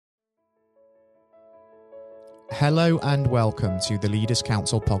Hello and welcome to the Leaders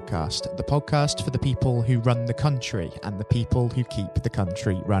Council podcast, the podcast for the people who run the country and the people who keep the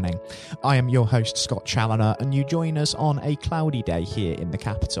country running. I am your host, Scott Challoner, and you join us on a cloudy day here in the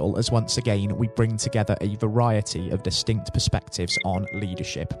capital as once again we bring together a variety of distinct perspectives on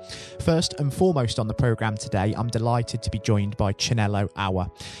leadership. First and foremost on the programme today, I'm delighted to be joined by Chinelo Awa.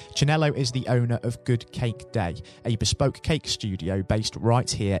 Chinelo is the owner of Good Cake Day, a bespoke cake studio based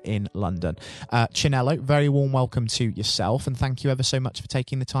right here in London. Chinelo, very warm welcome to yourself, and thank you ever so much for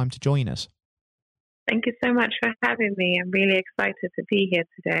taking the time to join us. Thank you so much for having me. I'm really excited to be here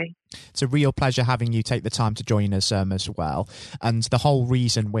today. It's a real pleasure having you take the time to join us as well. And the whole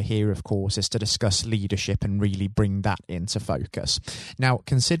reason we're here, of course, is to discuss leadership and really bring that into focus. Now,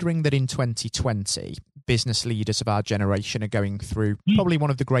 considering that in 2020, business leaders of our generation are going through probably one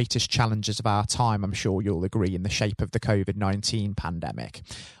of the greatest challenges of our time, I'm sure you'll agree, in the shape of the COVID-19 pandemic,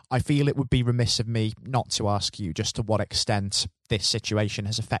 I feel it would be remiss of me not to ask you just to what extent this situation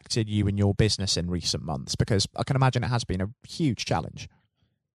has affected you and your business in recent months, because I can imagine it has been a huge challenge.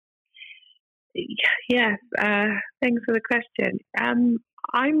 Yes, thanks for the question.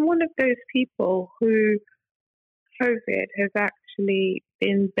 I'm one of those people who COVID has actually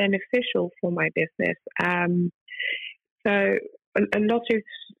been beneficial for my business. So a lot of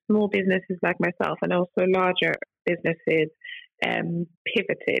small businesses like myself and also larger businesses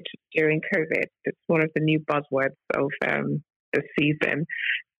pivoted during COVID. It's one of the new buzzwords of the season.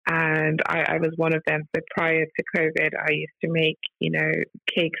 And I was one of them. So prior to COVID, I used to make,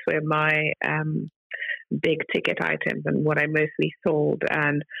 cakes were my big ticket items and what I mostly sold.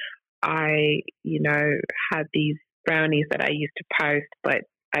 And I, had these brownies that I used to post, but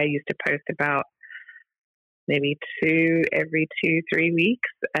I used to post about maybe every 2-3 weeks.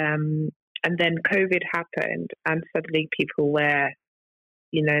 And then COVID happened and suddenly people were,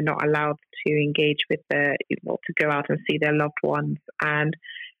 not allowed to engage with to go out and see their loved ones. And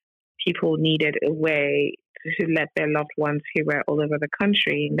people needed a way to let their loved ones who were all over the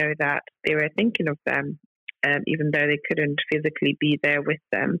country know that they were thinking of them, even though they couldn't physically be there with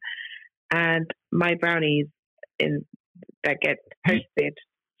them. And my brownies that get posted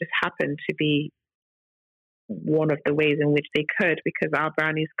just happened to be one of the ways in which they could, because our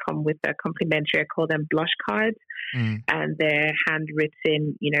brownies come with a complimentary, I call them blush cards, and they're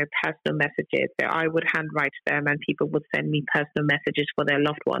handwritten, personal messages. So I would handwrite them and people would send me personal messages for their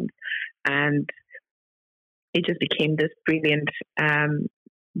loved ones. And it just became this brilliant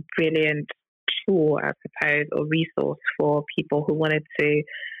tool, I suppose, or resource for people who wanted to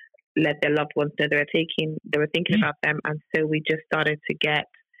let their loved ones know they were thinking about them. And so we just started to get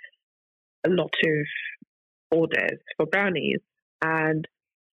a lot of orders for brownies. And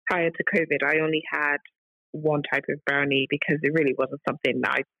prior to COVID, I only had one type of brownie because it really wasn't something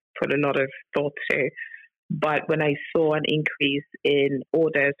that I put a lot of thought to. But when I saw an increase in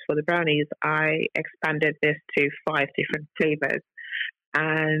orders for the brownies, I expanded this to 5 different flavors.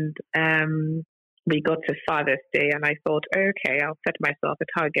 And we got to Father's Day and I thought, okay, I'll set myself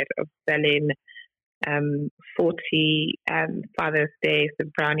a target of selling 40 Father's Day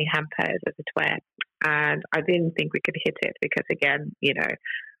brownie hampers, as it were. And I didn't think we could hit it because, again,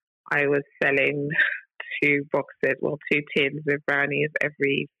 I was selling 2 tins of brownies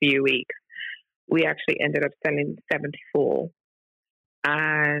every few weeks. We actually ended up selling 74.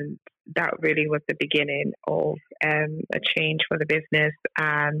 And that really was the beginning of a change for the business.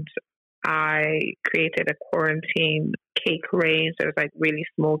 And I created a quarantine cake range. There was like really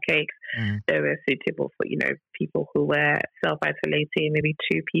small cakes that were suitable for, people who were self-isolating, maybe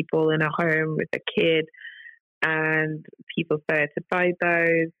 2 people in a home with a kid. And people started to buy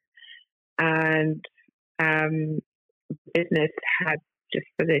those. And business had just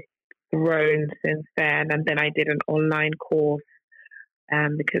sort of grown since then. And then I did an online course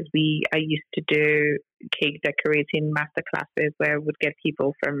because I used to do cake decorating masterclasses where I would get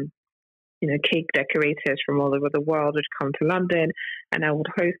people from cake decorators from all over the world would come to London and I would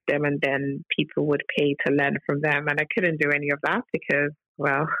host them, and then people would pay to learn from them. And I couldn't do any of that because, we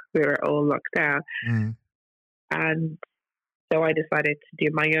were all locked down. And so I decided to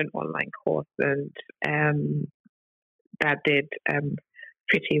do my own online course, and that did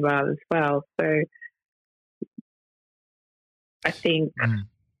pretty well as well. So I think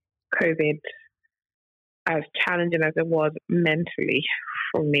COVID, as challenging as it was mentally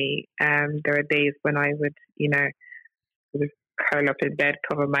for me, there are days when I would, sort of curl up in bed,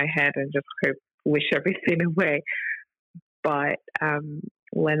 cover my head, and just wish everything away. But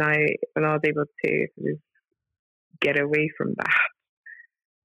when I was able to sort of get away from that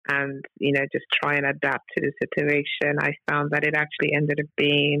and just try and adapt to the situation, I found that it actually ended up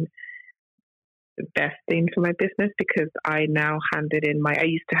being best thing for my business because I now handed in I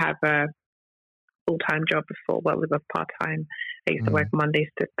used to have a full-time job before, well, it was part-time. I used to work Mondays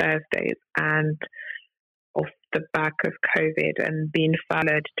to Thursdays, and off the back of COVID and being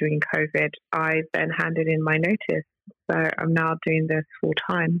furloughed during COVID, I then handed in my notice. So I'm now doing this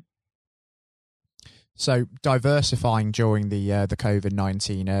full-time. So diversifying during the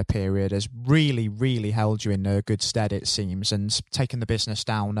COVID-19 period has really, really held you in good stead, it seems, and taken the business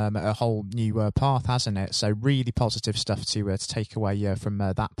down a whole new path, hasn't it? So really positive stuff to take away from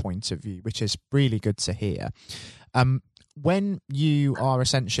that point of view, which is really good to hear. When you are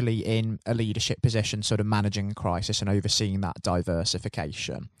essentially in a leadership position, sort of managing a crisis and overseeing that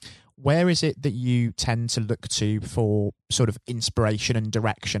diversification, where is it that you tend to look to for sort of inspiration and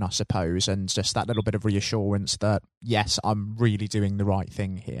direction, I suppose, and just that little bit of reassurance that, yes, I'm really doing the right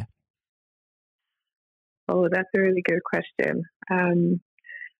thing here? Oh, that's a really good question.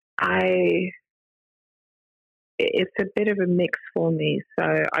 It's a bit of a mix for me. So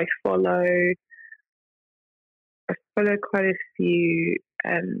I follow quite a few,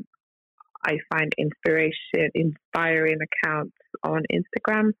 I find inspiring accounts on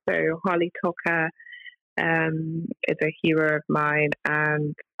Instagram. So Holly Tucker is a hero of mine,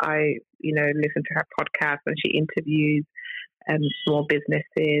 and I, listen to her podcast, and she interviews small business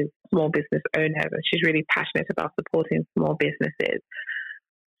owners, and she's really passionate about supporting small businesses.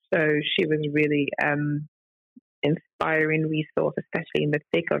 So she was really inspiring resource, especially in the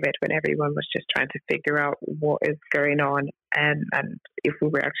thick of it when everyone was just trying to figure out what is going on and if we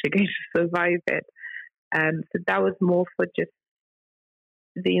were actually going to survive it. So that was more for just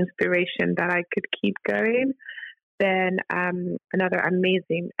the inspiration that I could keep going. Then another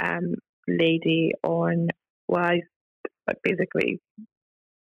amazing lady I basically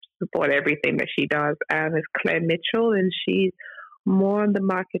support everything that she does, is Claire Mitchell, and she's more on the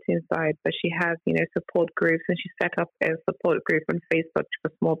marketing side, but she has, support groups, and she set up a support group on Facebook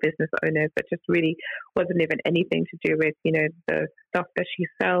for small business owners that just really wasn't even anything to do with, the stuff that she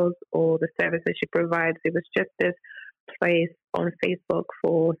sells or the service that she provides. It was just this place on Facebook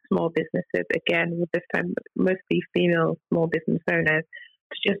for small businesses, again, with this time mostly female small business owners,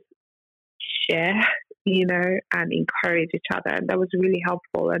 to just share, and encourage each other. And that was really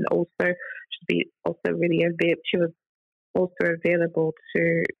helpful. And also, she was also available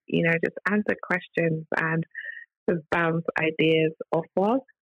to, just answer questions and to bounce ideas off of.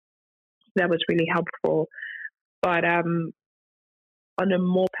 That was really helpful. But on a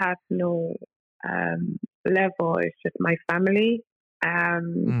more personal level, it's just my family.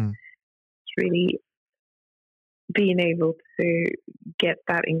 It's really being able to get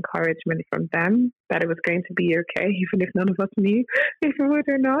that encouragement from them that it was going to be okay, even if none of us knew if it would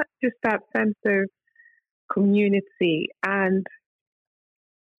or not. Just that sense of community. And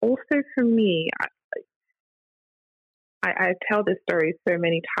also for me, I tell this story so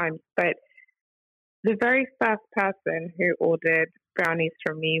many times, but the very first person who ordered brownies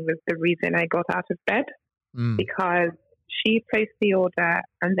from me was the reason I got out of bed, because she placed the order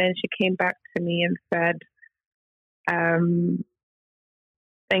and then she came back to me and said,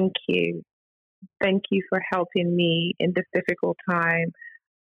 thank you for helping me in this difficult time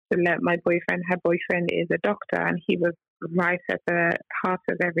to let her boyfriend is a doctor, and he was right at the heart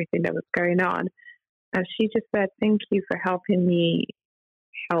of everything that was going on. And she just said, thank you for helping me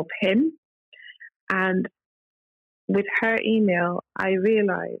help him. And with her email, I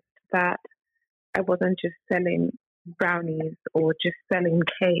realized that I wasn't just selling brownies or just selling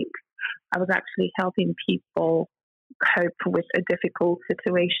cakes. I was actually helping people cope with a difficult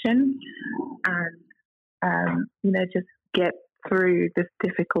situation and, just get through this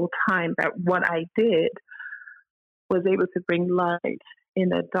difficult time. That what I did was able to bring light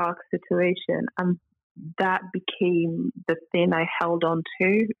in a dark situation. And that became the thing I held on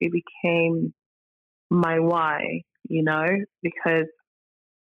to. It became my why, because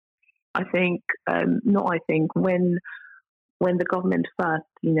when the government first,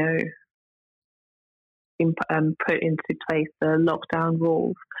 put into place the lockdown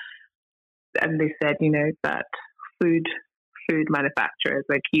rules, and they said, that food manufacturers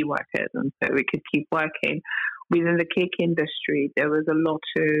were key workers, and so we could keep working. Within the cake industry, there was a lot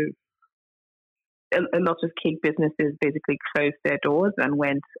of cake businesses basically closed their doors and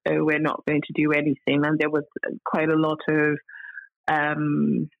went, "Oh, we're not going to do anything." And there was quite a lot of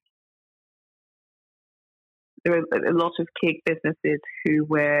cake businesses who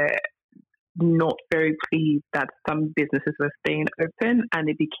were not very pleased that some businesses were staying open, and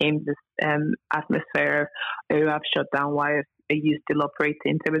it became this atmosphere of, "Oh, I've shut down. Why are you still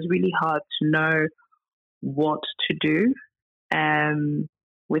operating?" So it was really hard to know what to do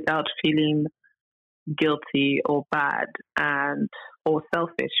without feeling guilty or bad and or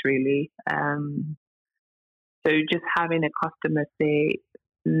selfish really. So just having a customer say,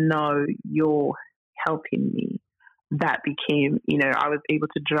 no, you're helping me, that became, I was able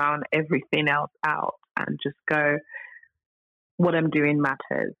to drown everything else out and just go, what I'm doing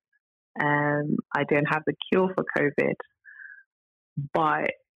matters. I don't have the cure for COVID,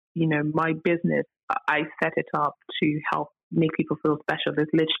 but, my business, I set it up to help make people feel special.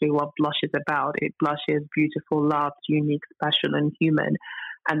 That's literally what Blush is about. It blushes beautiful, loved, unique, special, and human.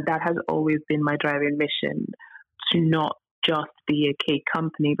 And that has always been my driving mission, to not just be a cake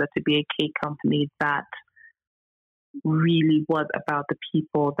company, but to be a cake company that really was about the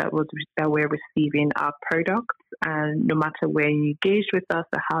people that were receiving our products. And no matter where you engaged with us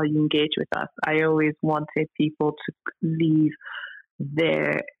or how you engage with us, I always wanted people to leave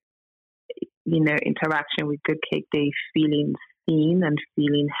their interaction with Good Cake Day feeling seen and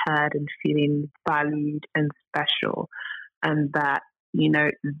feeling heard and feeling valued and special, and that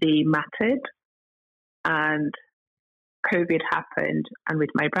they mattered. And COVID happened, and with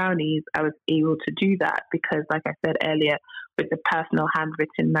my brownies, I was able to do that because, like I said earlier, with the personal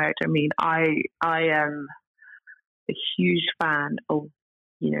handwritten note, I am a huge fan of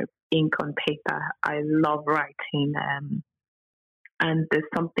ink on paper. I love writing, and there's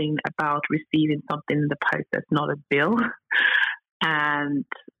something about receiving something in the post that's not a bill, and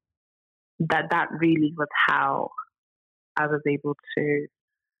that really was how I was able to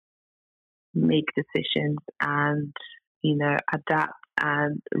make decisions and adapt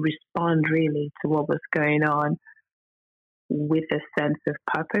and respond really to what was going on with a sense of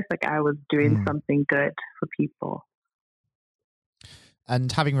purpose, like I was doing something good for people.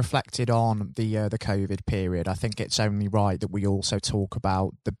 And having reflected on the COVID period, I think it's only right that we also talk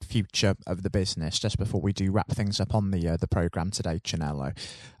about the future of the business just before we do wrap things up on the programme today, Chinelo.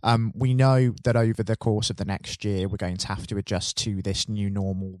 We know that over the course of the next year, we're going to have to adjust to this new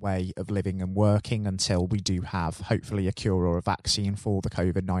normal way of living and working until we do have, hopefully, a cure or a vaccine for the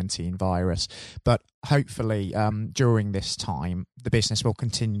COVID-19 virus. But hopefully, during this time, the business will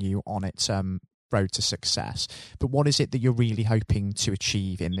continue on its road to success. But what is it that you're really hoping to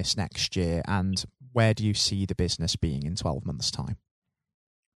achieve in this next year, and where do you see the business being in 12 months' time?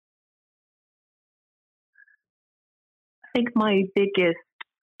 I think my biggest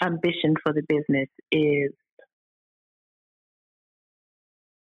ambition for the business is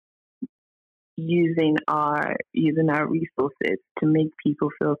using our resources to make people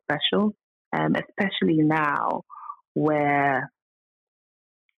feel special, especially now where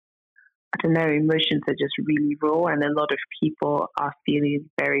emotions are just really raw, and a lot of people are feeling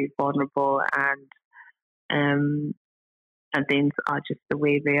very vulnerable, and things are just the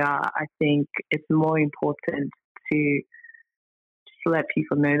way they are. I think it's more important to let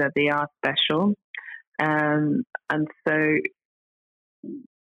people know that they are special, and so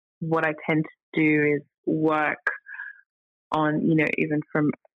what I tend to do is work on even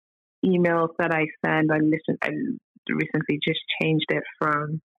from emails that I send. I recently just changed it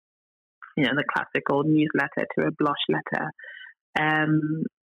from the classic old newsletter to a blush letter, and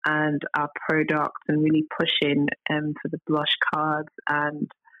our products, and really pushing for the blush cards, and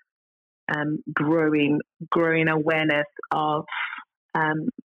growing awareness of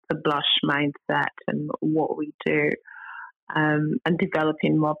the blush mindset and what we do, and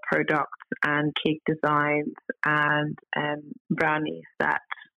developing more products and cake designs and brownies that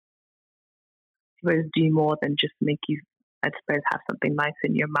do more than just make you, I suppose, have something nice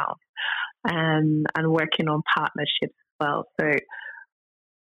in your mouth. And working on partnerships as well. So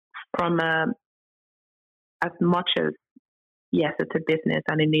from as much as, yes, it's a business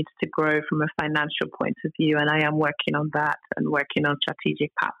and it needs to grow from a financial point of view, and I am working on that and working on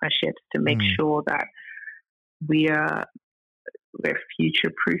strategic partnerships to make sure that we're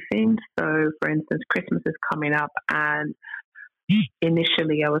future-proofing. So, for instance, Christmas is coming up, and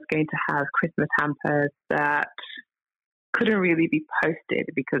initially I was going to have Christmas hampers that couldn't really be posted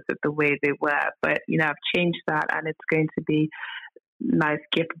because of the way they were. But, I've changed that, and it's going to be nice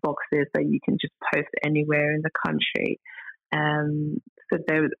gift boxes that you can just post anywhere in the country.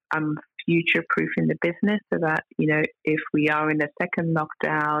 So I'm future-proofing the business so that, if we are in a second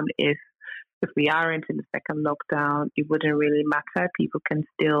lockdown, if we aren't in the second lockdown, it wouldn't really matter. People can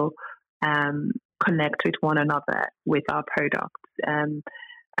still connect with one another with our products, and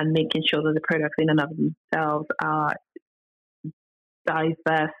making sure that the products in and of themselves are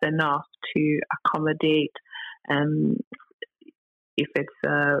diverse enough to accommodate if it's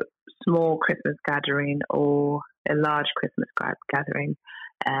a small Christmas gathering or a large Christmas gathering,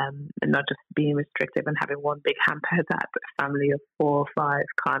 and not just being restrictive and having one big hamper that a family of 4 or 5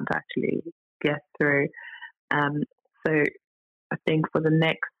 can't actually get through. So I think for the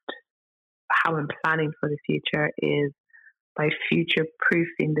next, how I'm planning for the future is by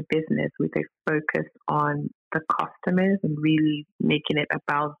future-proofing the business with a focus on the customers and really making it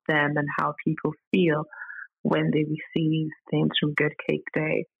about them and how people feel when they receive things from Good Cake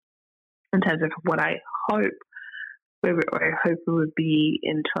Day. In terms of what I hope, where I hope it would be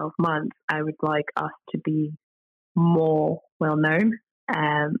in 12 months, I would like us to be more well-known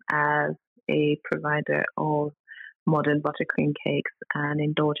as a provider of modern buttercream cakes and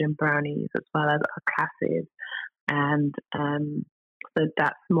indulgent brownies, as well as our classes. And so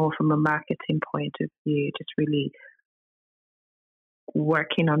that's more from a marketing point of view, just really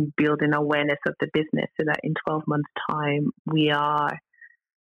working on building awareness of the business so that in 12 months' time, we are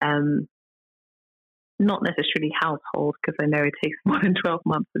not necessarily household, because I know it takes more than 12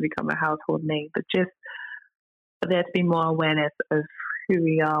 months to become a household name, but just for there to be more awareness of who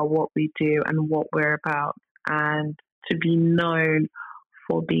we are, what we do, and what we're about, and to be known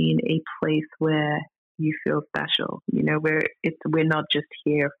for being a place where you feel special. You know, we're not just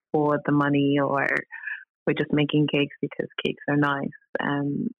here for the money, or we're just making cakes because cakes are nice.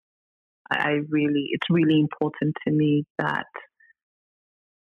 It's really important to me that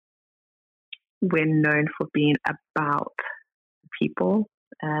we're known for being about people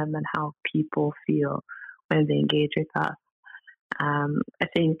and how people feel when they engage with us. I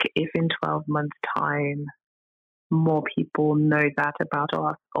think if in 12 months' time more people know that about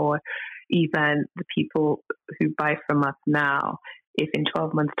us, or even the people who buy from us now, if in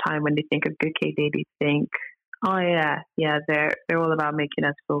 12 months' time when they think of Good Cake Day, they think, oh yeah, they're all about making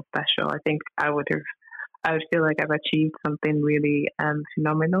us feel special, I think I would feel like I've achieved something really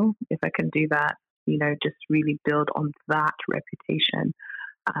phenomenal if I can do that. You know, just really build on that reputation.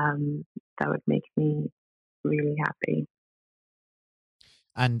 That would make me really happy.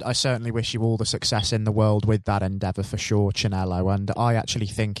 And I certainly wish you all the success in the world with that endeavour for sure, Chinelo. And I actually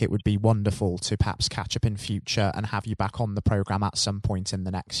think it would be wonderful to perhaps catch up in future and have you back on the programme at some point in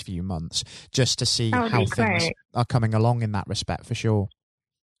the next few months, just to see how things are coming along in that respect for sure.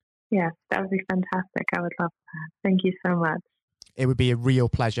 Yes, that would be fantastic. I would love that. Thank you so much. It would be a real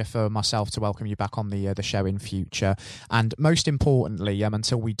pleasure for myself to welcome you back on the show in future. And most importantly,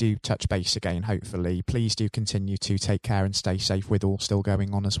 until we do touch base again, hopefully, please do continue to take care and stay safe with all still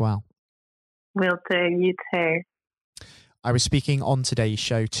going on as well. Will do. You too. I was speaking on today's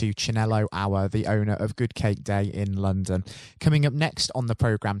show to Chinelo Awa, the owner of Good Cake Day in London. Coming up next on the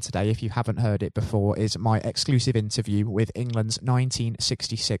programme today, if you haven't heard it before, is my exclusive interview with England's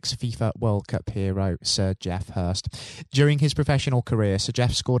 1966 FIFA World Cup hero, Sir Geoff Hurst. During his professional career, Sir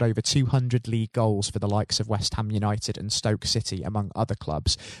Geoff scored over 200 league goals for the likes of West Ham United and Stoke City, among other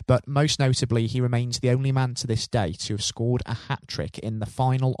clubs. But most notably, he remains the only man to this day to have scored a hat-trick in the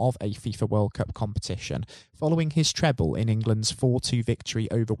final of a FIFA World Cup competition, following his treble in England's 4-2 victory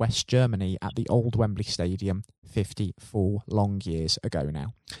over West Germany at the old Wembley Stadium 54 long years ago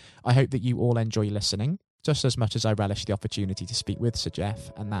now. I hope that you all enjoy listening, just as much as I relish the opportunity to speak with Sir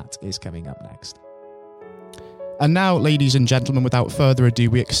Geoff, and that is coming up next. And now, ladies and gentlemen, without further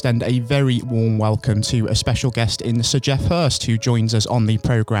ado, we extend a very warm welcome to a special guest in Sir Geoff Hurst, who joins us on the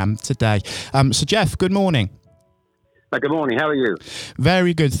programme today. Sir Geoff, good morning. Good morning, how are you?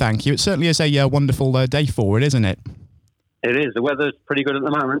 Very good, thank you. It certainly is a wonderful day forward, isn't it? It is. The weather's pretty good at the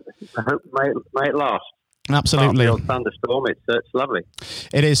moment. I hope may it last. Absolutely. After the thunderstorm, it's lovely.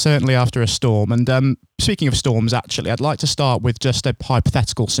 It is certainly after a storm. And speaking of storms, actually, I'd like to start with just a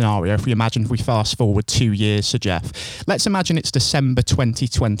hypothetical scenario. If we fast forward 2 years, Sir Geoff. Let's imagine it's December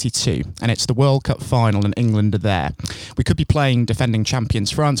 2022 and it's the World Cup final and England are there. We could be playing defending champions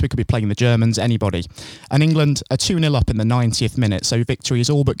France, we could be playing the Germans, anybody. And England are 2-0 up in the 90th minute, so victory is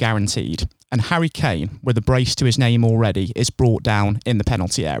all but guaranteed. And Harry Kane, with a brace to his name already, is brought down in the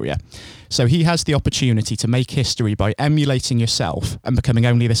penalty area. So he has the opportunity to make history by emulating yourself and becoming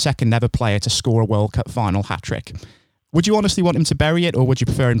only the second ever player to score a World Cup final hat-trick. Would you honestly want him to bury it, or would you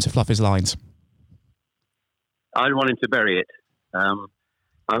prefer him to fluff his lines? I'd want him to bury it.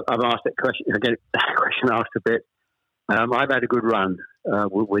 I've asked that question, I get that question asked a bit. I've had a good run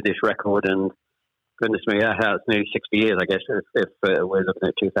with this record, and goodness me, it's nearly 60 years, I guess, if we're looking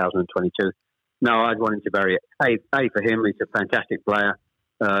at 2022. No, I'd want him to bury it. A for him, he's a fantastic player,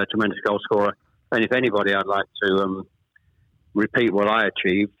 tremendous goal scorer. And if anybody I'd like to repeat what I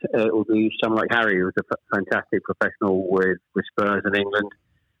achieved, it would be someone like Harry, who was a fantastic professional with Spurs and England.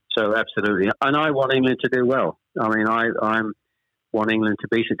 So absolutely. And I want England to do well. I mean, I want England to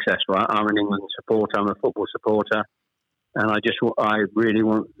be successful. I'm an England supporter. I'm a football supporter. And I really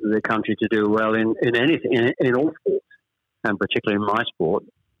want the country to do well in anything, in all sports, and particularly in my sport.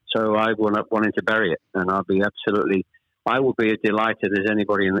 So I wanted to bury it, and I will be as delighted as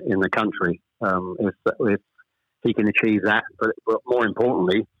anybody in the country if he can achieve that. But more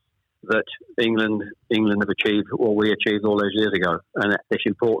importantly, that England have achieved what we achieved all those years ago, and it's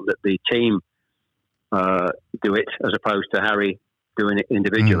important that the team do it as opposed to Harry doing it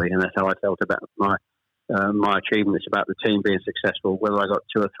individually. And that's how I felt about my achievement. It's about the team being successful. Whether I got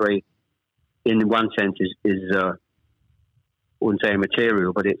 2 or 3, in one sense, is I wouldn't say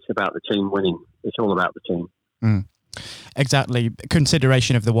immaterial, but it's about the team winning. It's all about the team. Mm. Exactly.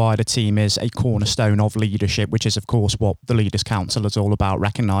 Consideration of the wider team is a cornerstone of leadership, which is, of course, what the Leaders' Council is all about,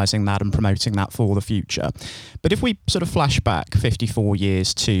 recognising that and promoting that for the future. But if we sort of flash back 54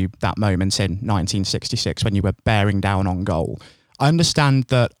 years to that moment in 1966 when you were bearing down on goal, I understand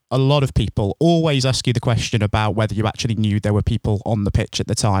that a lot of people always ask you the question about whether you actually knew there were people on the pitch at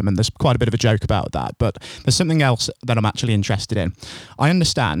the time, and there's quite a bit of a joke about that, but there's something else that I'm actually interested in. I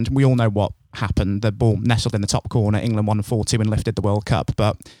understand, we all know what happened, the ball nestled in the top corner, England won 4-2 and lifted the World Cup,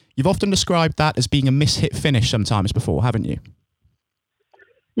 but you've often described that as being a mishit finish sometimes before, haven't you?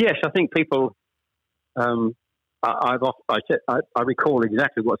 Yes, I think people... I recall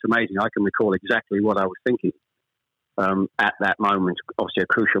exactly what's amazing. I can recall exactly what I was thinking at that moment, obviously a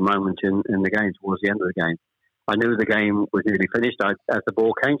crucial moment in the game, towards the end of the game. I knew the game was nearly finished. As the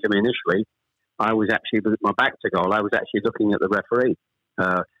ball came to me initially, I was actually, with my back to goal, I was actually looking at the referee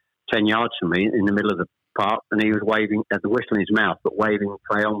 10 yards from me in the middle of the park, and he was waving, at the whistle in his mouth, but waving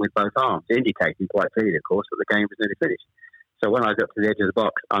play on with both arms, indicating quite clearly, of course, that the game was nearly finished. So when I got to the edge of the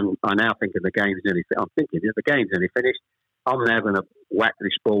box, I now think of the game's nearly finished. I'm thinking, if the game's nearly finished, I'm now going to whack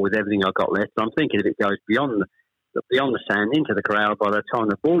this ball with everything I've got left. I'm thinking if it goes beyond the sand into the crowd, by the time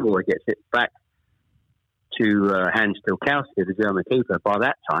the ball boy gets it back to Hans Stilkowski, the German keeper, by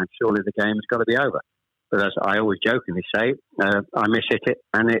that time, surely the game has got to be over. But as I always jokingly say, I mishit it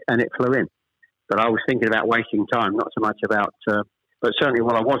and it flew in. But I was thinking about wasting time, not so much about, but certainly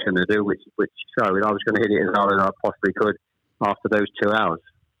what I was going to do, which showed I was going to hit it as hard as I possibly could after those 2 hours.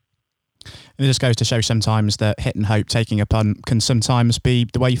 And it just goes to show sometimes that hit and hope, taking a punt, can sometimes be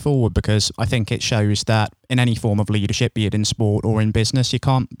the way forward, because I think it shows that in any form of leadership, be it in sport or in business, you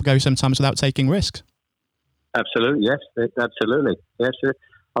can't go sometimes without taking risks. Absolutely, yes. Absolutely, yes.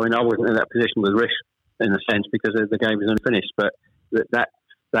 I mean, I wasn't in that position with risk in a sense because the game was unfinished, but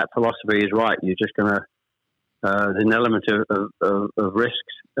that philosophy is right. You're just going to, there's an element of risks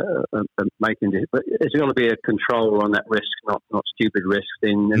making it, but there's got to be a control on that risk, not stupid risks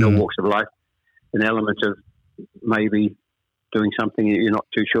in all walks of life. An element of maybe doing something you're not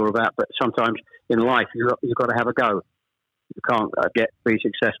too sure about, but sometimes in life you've got to have a go. You can't be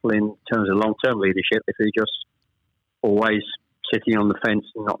successful in terms of long-term leadership if you're just always sitting on the fence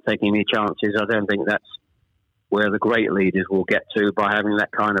and not taking any chances. I don't think that's where the great leaders will get to by having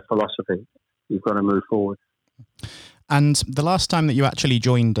that kind of philosophy. You've got to move forward. And the last time that you actually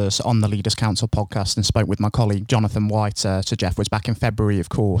joined us on the Leaders' Council podcast and spoke with my colleague Jonathan White, Sir Jeff, was back in February, of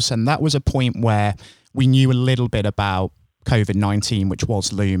course. And that was a point where we knew a little bit about COVID-19, which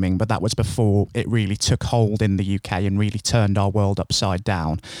was looming, but that was before it really took hold in the UK and really turned our world upside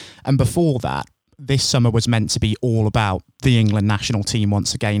down. And before that, this summer was meant to be all about the England national team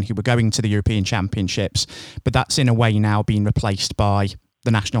once again, who were going to the European Championships. But that's in a way now been replaced by the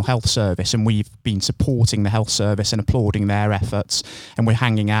National Health Service, and we've been supporting the Health Service and applauding their efforts, and we're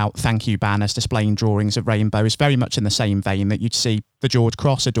hanging out thank you banners displaying drawings of rainbows, very much in the same vein that you'd see the George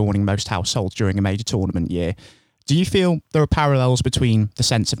Cross adorning most households during a major tournament year. Do you feel there are parallels between the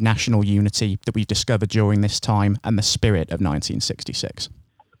sense of national unity that we discovered during this time and the spirit of 1966?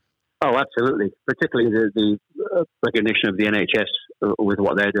 Oh, absolutely. Particularly the recognition of the NHS with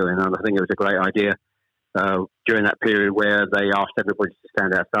what they're doing. And I think it was a great idea during that period where they asked everybody to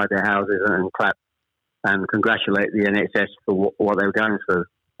stand outside their houses and clap and congratulate the NHS for what they were going through.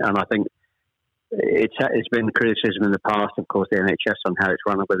 And I think it's been criticism in the past, of course, the NHS on how it's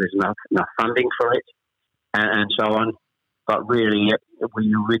run, whether there's enough funding for it and so on. But really, when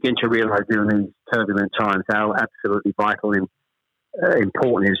you begin to realise during these turbulent times how absolutely vital and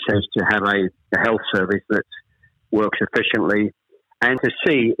important it is to have a health service that works efficiently, and to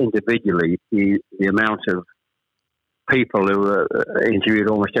see individually the amount of people who are interviewed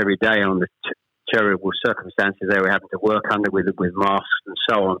almost every day on the terrible circumstances they were having to work under with masks and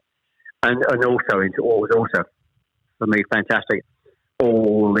so on. And also into what was also, for me, fantastic,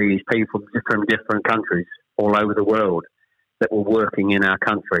 all these people from different countries all over the world that were working in our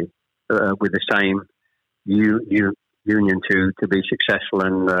country with the same union to be successful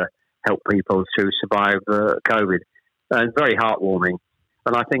and help people to survive COVID. Very heartwarming.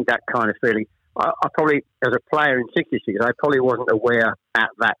 And I think that kind of feeling, I probably, as a player in '66, I probably wasn't aware at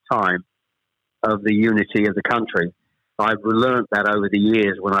that time of the unity of the country. I've learned that over the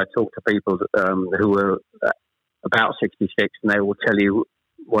years when I talk to people who were about '66, and they will tell you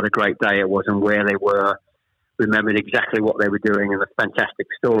what a great day it was and where they were, remembered exactly what they were doing, and the fantastic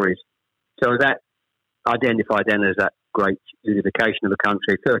stories. So that identified then as that great unification of the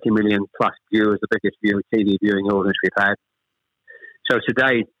country. 30 million plus viewers, the biggest TV viewing audience we've had. So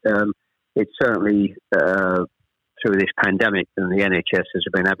today, it's certainly through this pandemic, and the NHS has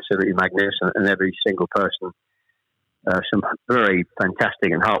been absolutely magnificent, and every single person, some very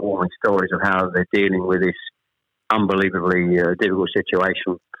fantastic and heartwarming stories of how they're dealing with this unbelievably difficult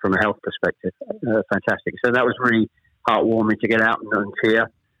situation from a health perspective. Fantastic. So that was really heartwarming to get out and cheer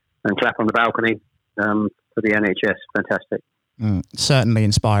and clap on the balcony for the NHS. Fantastic. Certainly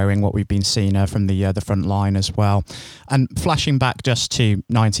inspiring what we've been seeing from the front line as well. And flashing back just to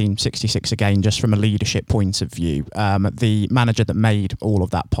 1966 again, just from a leadership point of view, the manager that made all of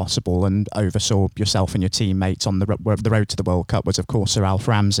that possible and oversaw yourself and your teammates on the road to the World Cup was, of course, Sir Alf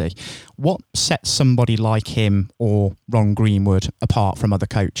Ramsey. What sets somebody like him or Ron Greenwood apart from other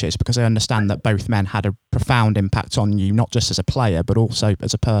coaches? Because I understand that both men had a profound impact on you, not just as a player, but also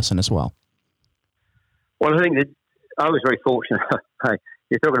as a person as well. Well, I think that I was very fortunate.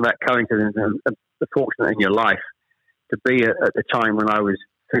 You're talking about coincidence and the fortunate in your life to be at the time when I was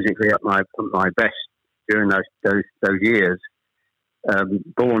physically at my best during those years.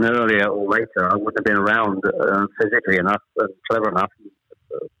 Born earlier or later, I wouldn't have been around physically enough, and clever enough,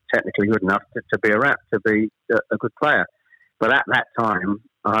 technically good enough to be a good player. But at that time,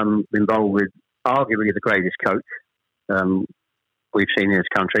 I'm involved with arguably the greatest coach we've seen in this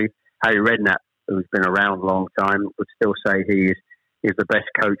country, Harry Redknapp, who's been around a long time, would still say he is the best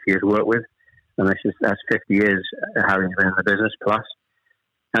coach he has worked with. And that's 50 years Harry's been in the business plus.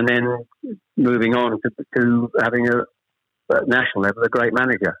 And then moving on to having a national level, a great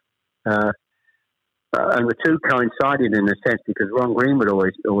manager. And the two coincided in a sense because Ron Greenwood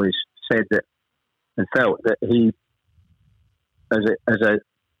always said that and felt that he, as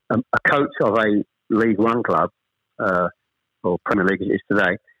a coach of a League One club, or Premier League as it is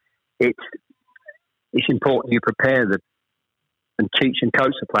today, it's important you prepare and teach and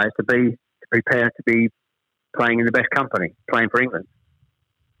coach the players to be prepared to be playing in the best company, playing for England.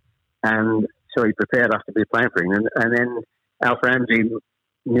 And so he prepared us to be playing for England. And then Alf Ramsey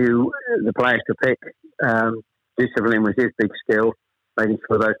knew the players to pick. Discipline was his big skill, making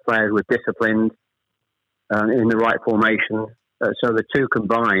sure those players were disciplined in the right formation. So the two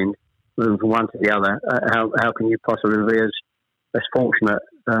combined, moving from one to the other, how can you possibly be as fortunate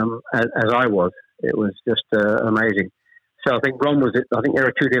as I was? It was just amazing. So I think I think there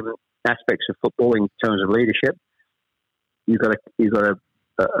are two different aspects of football in terms of leadership. You've got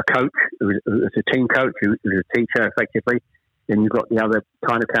a coach who's a team coach who's a teacher effectively. Then you've got the other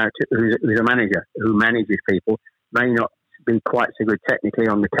kind of character who's a manager who manages people. May not be quite so good technically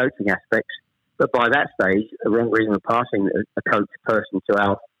on the coaching aspects, but by that stage, Ron Greenwood passing a coach person to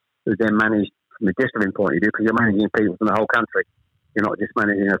Alf, who then managed from a discipline point of view, because you're managing people from the whole country. You're not just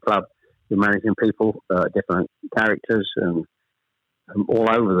managing a club. You're managing people, different characters, and all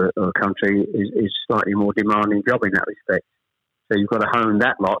over the country is slightly more demanding job in that respect. So you've got to hone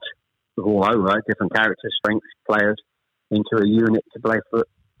that lot of all over, different characters, strengths, players, into a unit to play for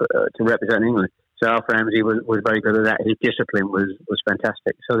to represent England. So Alf Ramsey was very good at that. His discipline was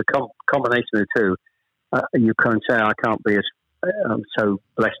fantastic. So the combination of the two, you can't say I can't be I'm so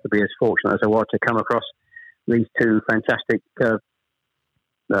blessed to be as fortunate as I was to come across these two fantastic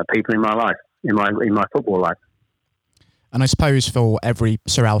people in my life, in my football life. And I suppose for every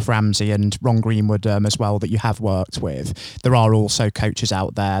Sir Alf Ramsey and Ron Greenwood as well that you have worked with, there are also coaches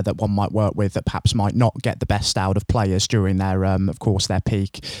out there that one might work with that perhaps might not get the best out of players during their, of course, their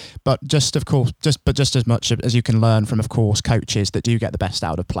peak. But just as much as you can learn from, of course, coaches that do get the best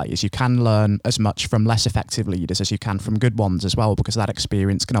out of players, you can learn as much from less effective leaders as you can from good ones as well, because that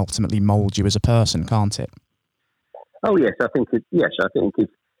experience can ultimately mould you as a person, can't it? Oh yes, I think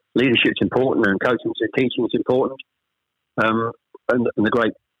leadership's important and coaching and teaching is important. And the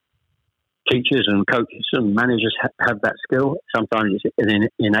great teachers and coaches and managers have that skill. Sometimes it's an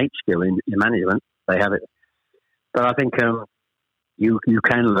innate skill in management. They have it. But I think you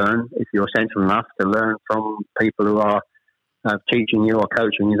can learn, if you're sensible enough, to learn from people who are teaching you or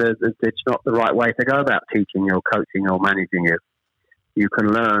coaching you. It's not the right way to go about teaching you or coaching or managing you. You can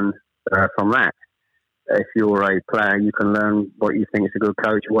learn from that. If you're a player, you can learn what you think is a good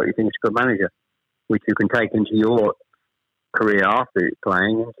coach or what you think is a good manager, which you can take into your career after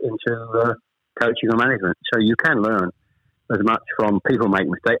playing into coaching or management. So you can learn as much from people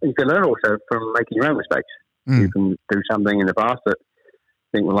making mistakes. You can learn also from making your own mistakes. You can do something in the past that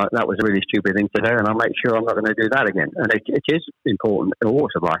think, well, like, that was a really stupid thing to do, and I'll make sure I'm not going to do that again. And it is important in all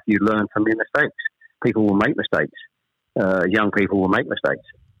sorts of life. You learn from your mistakes. People will make mistakes. Young people will make mistakes,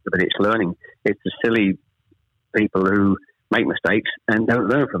 but it's learning. It's the silly people who make mistakes and don't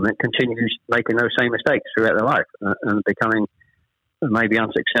learn from it, continues making those same mistakes throughout their life and becoming maybe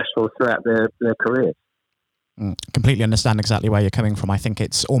unsuccessful throughout their careers. Completely understand exactly where you're coming from. I think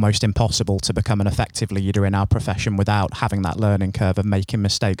it's almost impossible to become an effective leader in our profession without having that learning curve of making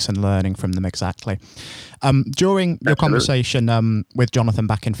mistakes and learning from them exactly. During your conversation with Jonathan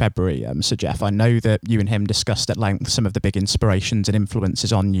back in February, Sir Jeff, I know that you and him discussed at length some of the big inspirations and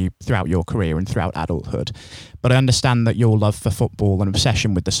influences on you throughout your career and throughout adulthood. But I understand that your love for football and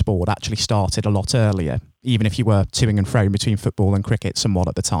obsession with the sport actually started a lot earlier, even if you were toing and fro between football and cricket somewhat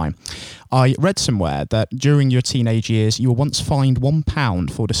at the time. I read somewhere that during your teenage years, you were once fined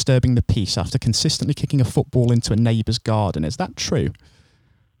 £1 for disturbing the peace after consistently kicking a football into a neighbour's garden. Is that true?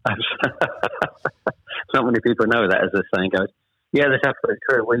 Not many people know that, as the saying goes. Yeah, that's absolutely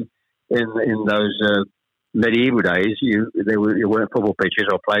true. In those medieval days, you weren't football pitches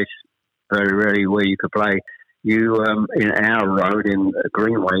or place very rarely where you could play. You in our road in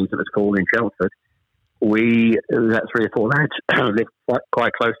Greenways, it was called in Chelmsford. We that 3 or 4 lads lived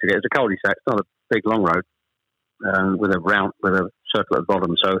quite close to it. It's a cul-de-sac. It's not a big long road with a circle at the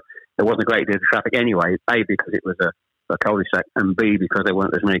bottom. So there wasn't a great deal of traffic anyway. A, because it was a cul-de-sac, and B, because there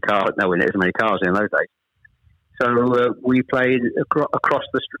weren't as many cars. No, there weren't as many cars in those days. So we played across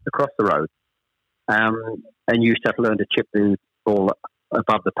the road, and you used to have to learn to chip the ball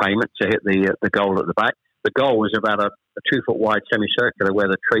above the pavement to hit the goal at the back. The goal was about a 2 foot wide semicircular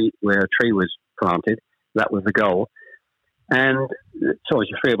where a tree was planted. That was the goal. And so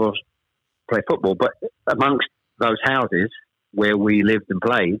obviously 3 of us play football, but amongst those houses where we lived and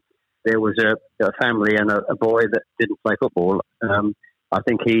played, there was a family and a boy that didn't play football. I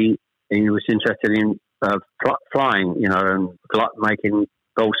think he was interested in flying, and making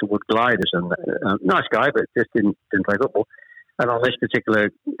balsa wood gliders. And nice guy, but just didn't play football. And on this particular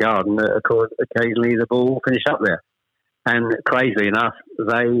garden, of course, occasionally the ball finished up there. And crazily enough,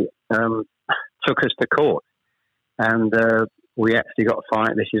 they took us to court, and we actually got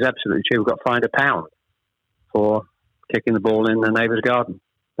fined. This is absolutely true. We got fined £1 for kicking the ball in the neighbour's garden.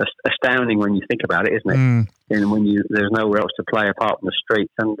 That's astounding when you think about it, isn't it? And when there's nowhere else to play apart from the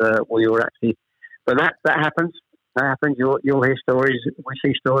street, and we were actually. But that happens. That happens. You'll hear stories. We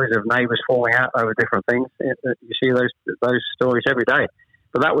see stories of neighbours falling out over different things. You see those stories every day.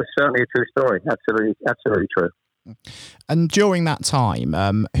 But that was certainly a true story. Absolutely true. And during that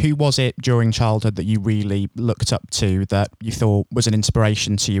time, who was it during childhood that you really looked up to, that you thought was an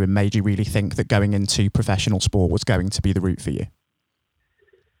inspiration to you and made you really think that going into professional sport was going to be the route for you?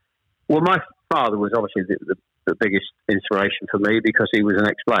 Well, my father was obviously the biggest inspiration for me because he was an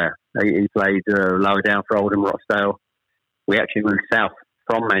ex-player. He played lower down for Oldham, Rochdale. We actually moved south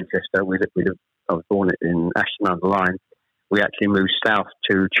from Manchester. I was born in Ashton-under-Lyne. We actually moved south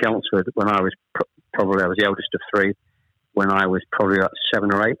to Chelmsford when I was I was the eldest of 3, when I was probably about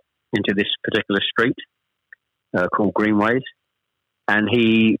 7 or 8, into this particular street called Greenways. And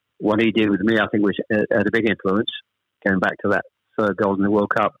what he did with me, I think, was had a big influence, going back to that third goal in the World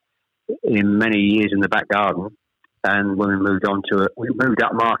Cup, in many years in the back garden. And when we moved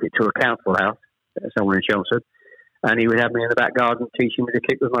up market to a council house, somewhere in Chelmsford, and he would have me in the back garden teaching me to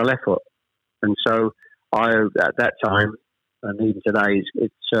kick with my left foot. And so at that time, and even today,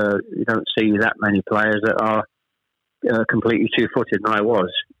 you don't see that many players that are completely two-footed, and I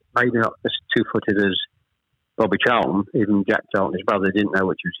was. Maybe not as two-footed as Bobby Charlton. Even Jack Charlton, his brother, didn't know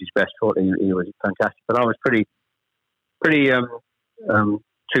which was his best foot. He was fantastic. But I was pretty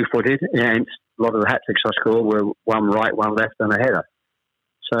two-footed, and a lot of the hat-tricks I scored were one right, one left, and a header.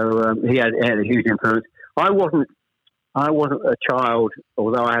 So he had a huge influence. I wasn't a child,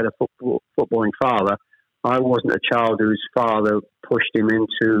 although I had a footballing father. I wasn't a child whose father pushed him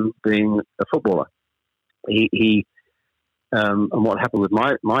into being a footballer. And what happened with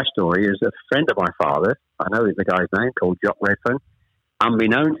my story is a friend of my father, I know the guy's name, called Jock Redfern,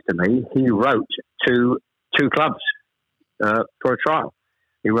 unbeknownst to me, he wrote to 2 clubs for a trial.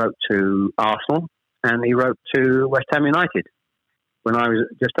 He wrote to Arsenal and he wrote to West Ham United when I was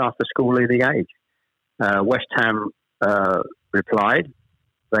just after school leaving age. West Ham replied.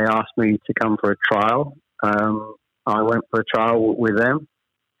 They asked me to come for a trial. I went for a trial with them,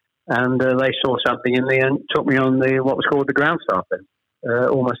 and they saw something in me and took me on what was called the ground staff then,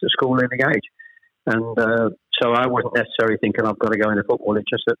 almost at school leaving age. And so I wasn't necessarily thinking I've got to go into football. It's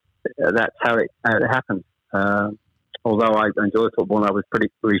just that that's how it happened. although I enjoyed football and I was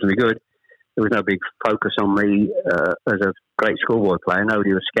pretty reasonably good, there was no big focus on me as a great schoolboy player.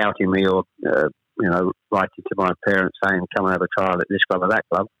 Nobody was scouting me or, writing to my parents saying, come and have a trial at this club or that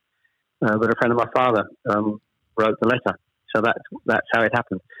club. But a friend of my father wrote the letter. So that's how it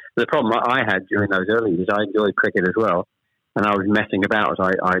happened. The problem I had during those early years, I enjoyed cricket as well. And I was messing about,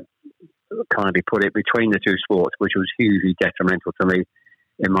 as I kindly put it, between the two sports, which was hugely detrimental to me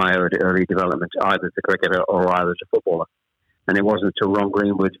in my early development, either as a cricketer or either as a footballer. And it wasn't until Ron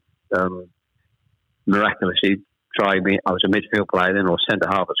Greenwood miraculously tried me. I was a midfield player then, or centre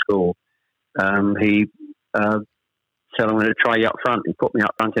half at school. He said, I'm going to try you up front. He put me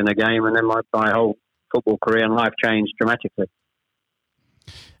up front in the game, and then my whole football career and life changed dramatically.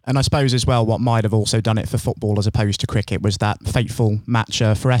 And I suppose as well, what might have also done it for football as opposed to cricket was that fateful match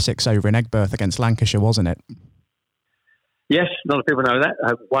for Essex over in Egberth against Lancashire, wasn't it? Yes, a lot of people know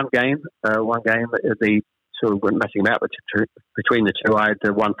that. One game, the sort of went messing about between the two. I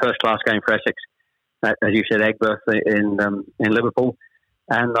had one first-class game for Essex, as you said, Egberth in Liverpool.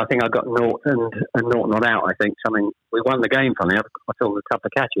 And I think I got naught and naught not out, I think. We won the game, funny enough. I thought a couple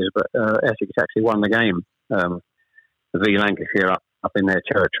of catches, but Essex actually won the game, v Lancashire up in their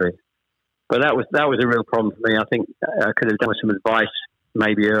territory. But that was a real problem for me. I think I could have done with some advice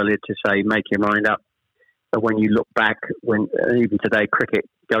maybe earlier to say, make your mind up. But when you look back, even today, cricket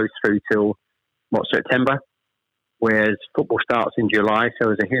goes through till, September, whereas football starts in July, so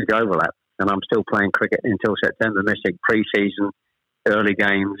there's a huge overlap. And I'm still playing cricket until September, missing pre-season, early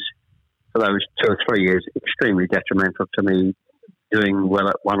games for those 2 or 3 years, extremely detrimental to me doing well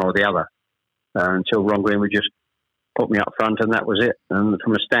at one or the other. Until Ron Greenwood just put me up front, and that was it. And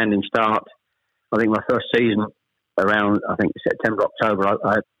from a standing start, I think my first season, around September, October,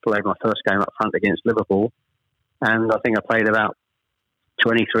 I played my first game up front against Liverpool, and I think I played about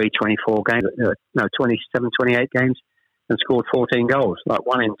 23, 24 games, 27, 28 games, and scored 14 goals, like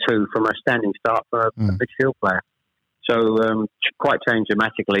 1 in 2 from a standing start for a midfield player. So quite changed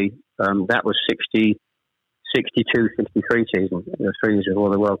dramatically. That was 60, 62, 63 season, 3 years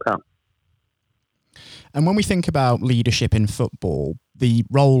before the World Cup. And when we think about leadership in football, the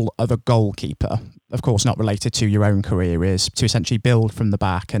role of a goalkeeper, of course not related to your own career, is to essentially build from the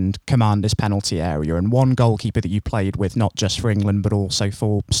back and command this penalty area. And one goalkeeper that you played with, not just for England, but also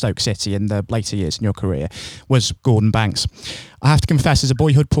for Stoke City in the later years in your career, was Gordon Banks. I have to confess, as a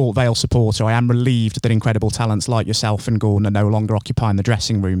boyhood Port Vale supporter, I am relieved that incredible talents like yourself and Gordon are no longer occupying the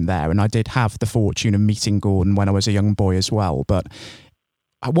dressing room there. And I did have the fortune of meeting Gordon when I was a young boy as well. But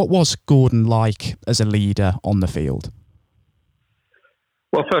what was Gordon like as a leader on the field?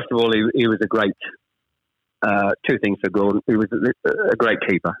 Well, first of all, he was a great, 2 things for Gordon. He was a great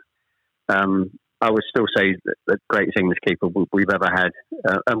keeper. I would still say the greatest English keeper we've ever had,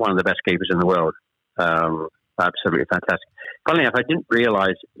 and one of the best keepers in the world. Absolutely fantastic. Funnily enough, I didn't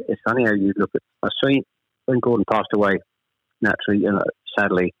realise, it's funny how you look at, I seen when Gordon passed away, naturally,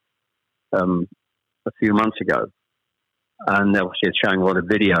 sadly, a few months ago, and obviously it's showing a lot of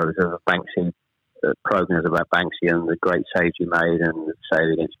videos of Banksy, programs about Banksy and the great saves he made and the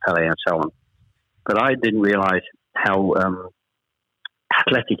save against Pele and so on. But I didn't realise how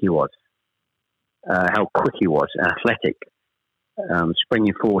athletic he was, how quick he was, athletic,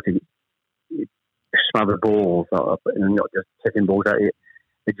 springing forward to smother balls, and not just hitting balls out.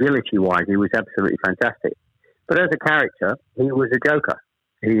 Agility-wise, he was absolutely fantastic. But as a character, he was a joker.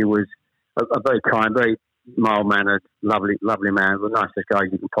 He was a very kind, very mild-mannered, lovely man, the nicest guy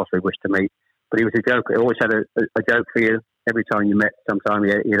you can possibly wish to meet. But he was a joker. He always had a joke for you. Every time you met, sometime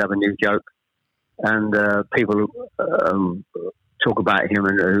he'd have a new joke. And people talk about him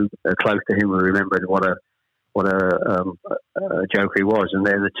and who are close to him will remember what a joker he was. And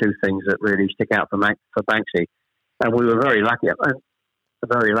they're the 2 things that really stick out for Banksy. And we were very lucky, of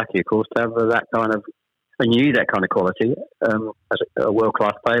course, to have that kind of, and you need that kind of quality as a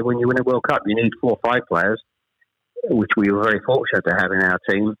world-class player. When you win a World Cup, you need 4 or 5 players, which we were very fortunate to have in our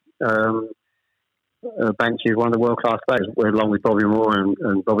team. Banksy is one of the world-class players, along with Bobby Moore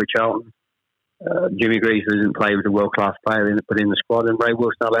and Bobby Charlton. Jimmy Greaves, who didn't play, was a world-class player put in the squad, and Ray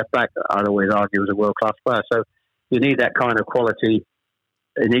Wilson, our left back, I'd always argue was a world-class player. So you need that kind of quality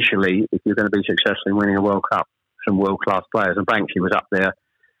initially if you're going to be successful in winning a World Cup, some world-class players. And Banksy was up there,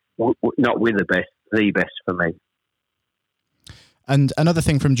 not with the best for me. And another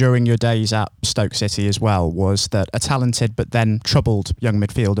thing from during your days at Stoke City as well was that a talented but then troubled young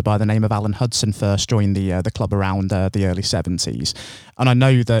midfielder by the name of Alan Hudson first joined the club around the early 70s. And I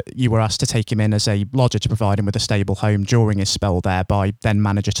know that you were asked to take him in as a lodger to provide him with a stable home during his spell there by then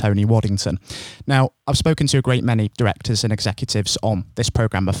manager Tony Waddington. Now, I've spoken to a great many directors and executives on this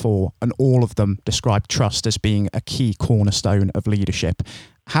programme before, and all of them describe trust as being a key cornerstone of leadership.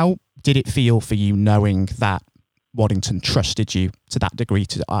 How did it feel for you knowing that Waddington trusted you to that degree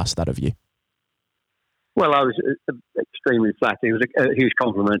to ask that of you? Well, I was extremely flattered. It was a huge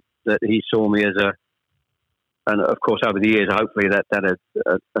compliment that he saw me as and of course over the years, hopefully that has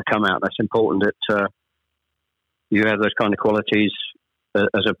come out. That's important that you have those kind of qualities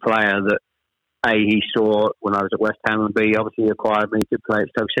as a player that A, he saw when I was at West Ham, and B, obviously acquired me to play at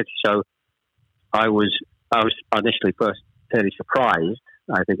Stoke City. So I was initially first fairly surprised,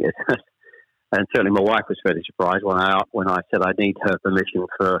 I think and certainly my wife was fairly surprised when I said I need her permission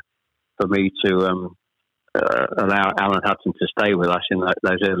for me to allow Alan Hudson to stay with us in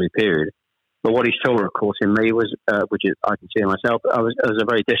those early periods. But what he saw, of course, in me was, which is, I can see in myself, I was a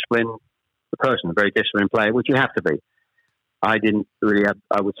very disciplined person, a very disciplined player, which you have to be. I didn't really have,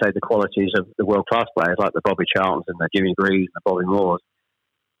 I would say, the qualities of the world-class players like the Bobby Charltons and the Jimmy Greaves and the Bobby Moores.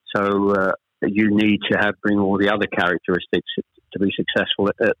 So you need to bring all the other characteristics to be successful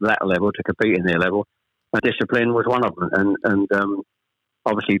at that level, to compete in their level. And discipline was one of them. And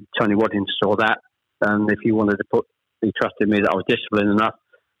obviously Tony Waddington saw that. And if he wanted to he trusted me that I was disciplined enough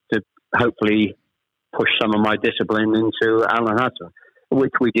to hopefully push some of my discipline into Alan Hudson,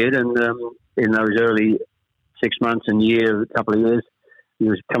 which we did. And in those early 6 months and a couple of years, he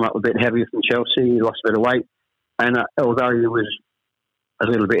was come up a bit heavy from Chelsea. He lost a bit of weight. And although he was a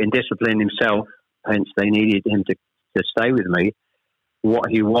little bit indisciplined himself, hence they needed him to stay with me, what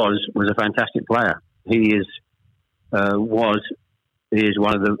he was a fantastic player. He is one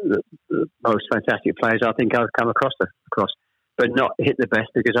of the most fantastic players I think I've come across, but not hit the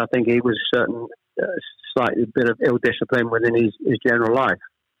best because I think he was certain slightly bit of ill discipline within his general life.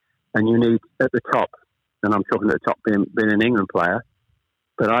 And you need at the top, and I'm talking at the top being an England player,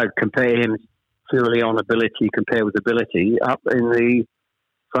 but I'd compare him purely on ability compared with ability up in the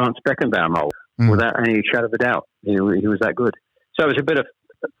France Beckenbauer mould without any shadow of a doubt. He was that good. So it was a bit of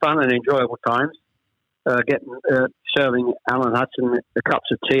fun and enjoyable times. Serving Alan Hudson the cups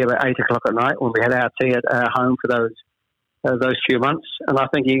of tea about 8 o'clock at night when we had our tea at our home for those few months, and I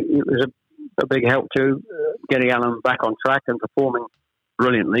think it was a big help to getting Alan back on track and performing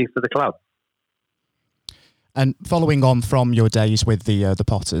brilliantly for the club. And following on from your days with the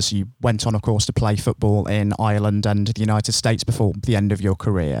Potters, you went on, of course, to play football in Ireland and the United States before the end of your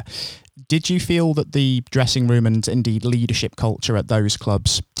career. Did you feel that the dressing room and indeed leadership culture at those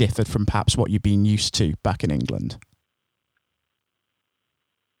clubs differed from perhaps what you've been used to back in England?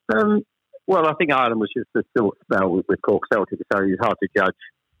 Well, I think Ireland was just a still spell with Cork Celtic, so it's hard to judge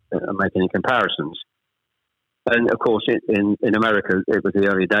and make any comparisons. And of course, in America, it was the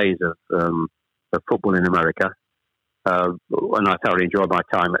early days of football in America, and I thoroughly enjoyed my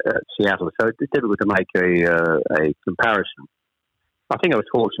time at Seattle. So it's difficult to make a comparison. I think I was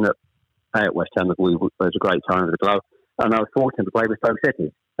fortunate at West Ham. It was a great time with the club, and I was fortunate to play with Stoke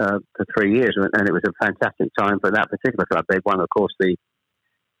City for 3 years, and it was a fantastic time for that particular club. They won, of course, the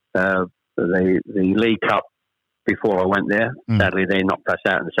League Cup before I went there. Sadly, they knocked us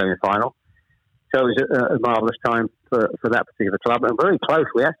out in the semi-final. So it was a marvellous time for that particular club, and very close.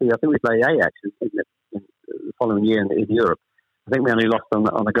 I think we played Ajax in the following year in Europe. I think we only lost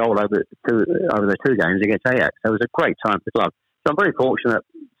on a goal over the 2 games against Ajax. So it was a great time for the club. So I'm very fortunate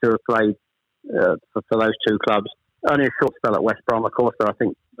to have played for those 2 clubs. Only a short spell at West Brom, of course, but I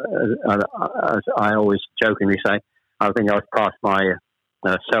think, as I always jokingly say, I think I was past my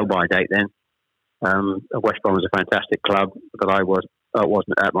sell-by date then. West Brom was a fantastic club, but I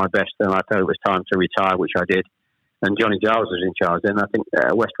wasn't at my best, and I felt it was time to retire, which I did. And Johnny Giles was in charge then. I think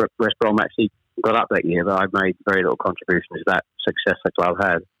West Brom actually got up that year, but I made very little contribution to that success the club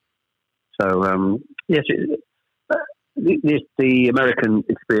had. So, yes, the American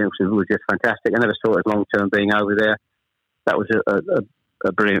experience was just fantastic. I never saw it as long-term being over there. That was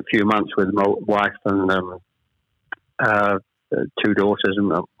a brilliant few months with my wife and 2 daughters, and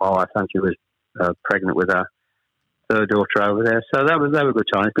my wife, I think she was pregnant with her 3rd daughter over there. So they were good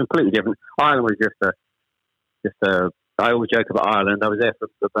times. Completely different. Ireland was just I always joke about Ireland. I was there for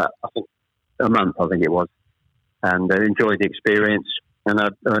about, I think, a month, I think it was, and I enjoyed the experience, and I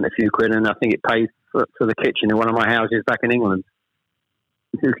earned a few quid, and I think it paid for the kitchen in one of my houses back in England.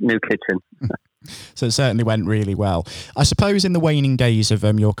 New kitchen. So it certainly went really well. I suppose in the waning days of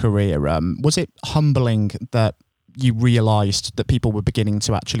your career, was it humbling that you realised that people were beginning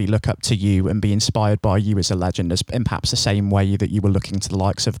to actually look up to you and be inspired by you as a legend, as in perhaps the same way that you were looking to the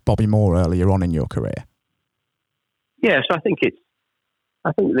likes of Bobby Moore earlier on in your career? Yes, I think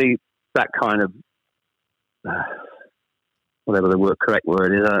that kind of whatever the correct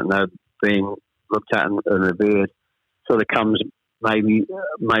word is, I don't know, being looked at and revered sort of comes maybe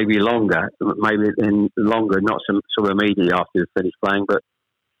longer, not some sort of immediately after you finish playing, but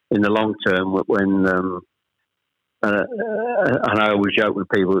in the long term when and I always joke when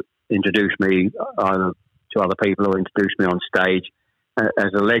people introduce me either to other people or introduce me on stage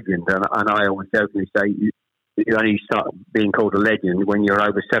as a legend, and I always jokingly say you only start being called a legend when you're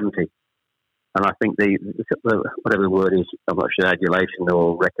over 70. And I think the whatever the word is, I'm not sure, adulation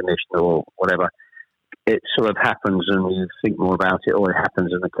or recognition or whatever, it sort of happens and you think more about it, or it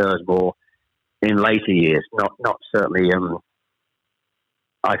happens and occurs more in later years. Not certainly.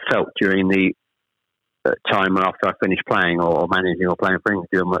 I felt during the time after I finished playing or managing or playing for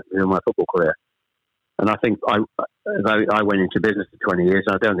England during my football career. And I think I went into business for 20 years.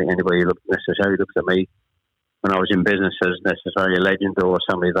 I don't think anybody necessarily looks at me when I was in business as necessarily a legend or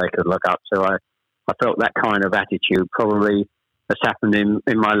somebody they could look up to. I felt that kind of attitude probably has happened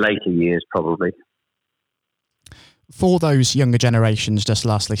in my later years, probably. For those younger generations, just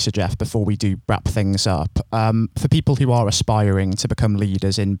lastly, Sir Geoff, before we do wrap things up, for people who are aspiring to become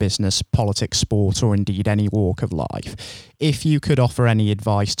leaders in business, politics, sport, or indeed any walk of life, if you could offer any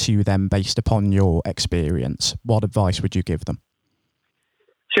advice to them based upon your experience, what advice would you give them?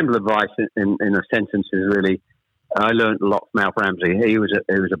 Simple advice in a sentence is really, I learned a lot from Alf Ramsey. He was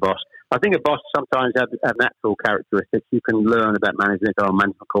a boss. I think a boss sometimes have natural characteristics. You can learn about management on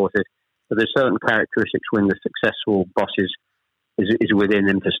management courses, but there's certain characteristics when the successful boss is within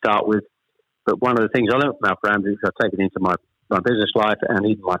them to start with. But one of the things I learned from Alf Ramsey, which I've taken into my business life and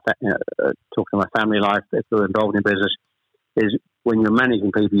even talking to my family life, if they're involved in business, is when you're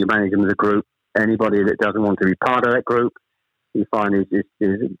managing people, you manage them as a group. Anybody that doesn't want to be part of that group, you find is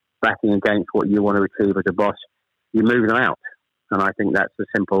backing against what you want to achieve as a boss, you move them out. And I think that's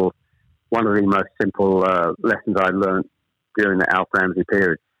one of the most simple lessons I learned during the Alf Ramsey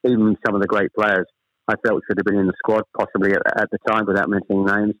period. Even some of the great players I felt should have been in the squad, possibly at the time, without mentioning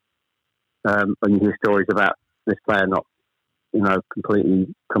names. When you hear stories about this player not,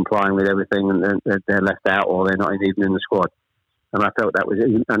 completely complying with everything, and they're left out, or they're not even in the squad. And I felt that was,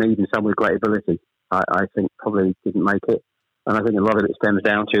 and even some with great ability, I think probably didn't make it. And I think a lot of it stems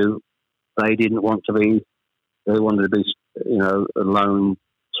down to they wanted to be, a lone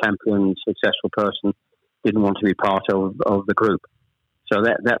champion, successful person, didn't want to be part of the group. So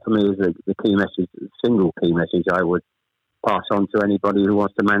that for me is the key message, the single key message I would pass on to anybody who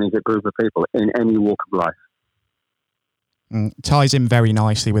wants to manage a group of people in any walk of life. Ties in very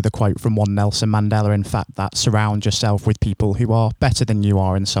nicely with a quote from one Nelson Mandela, in fact, that surround yourself with people who are better than you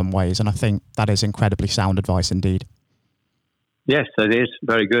are in some ways. And I think that is incredibly sound advice indeed. Yes, it is.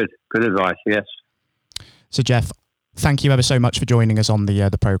 Very good. Good advice, yes. So, Geoff, thank you ever so much for joining us on the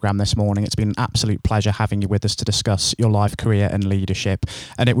programme this morning. It's been an absolute pleasure having you with us to discuss your life, career and leadership.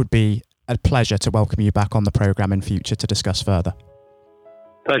 And it would be a pleasure to welcome you back on the programme in future to discuss further.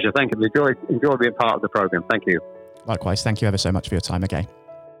 Pleasure. Thank you. Enjoy being part of the programme. Thank you. Likewise. Thank you ever so much for your time again.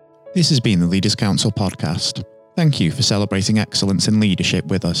 This has been the Leaders Council podcast. Thank you for celebrating excellence in leadership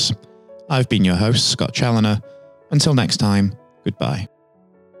with us. I've been your host, Scott Challoner. Until next time, goodbye.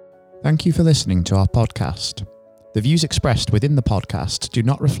 Thank you for listening to our podcast. The views expressed within the podcast do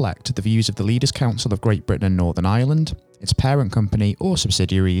not reflect the views of the Leaders Council of Great Britain and Northern Ireland, its parent company or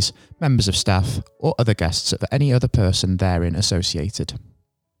subsidiaries, members of staff, or other guests of any other person therein associated.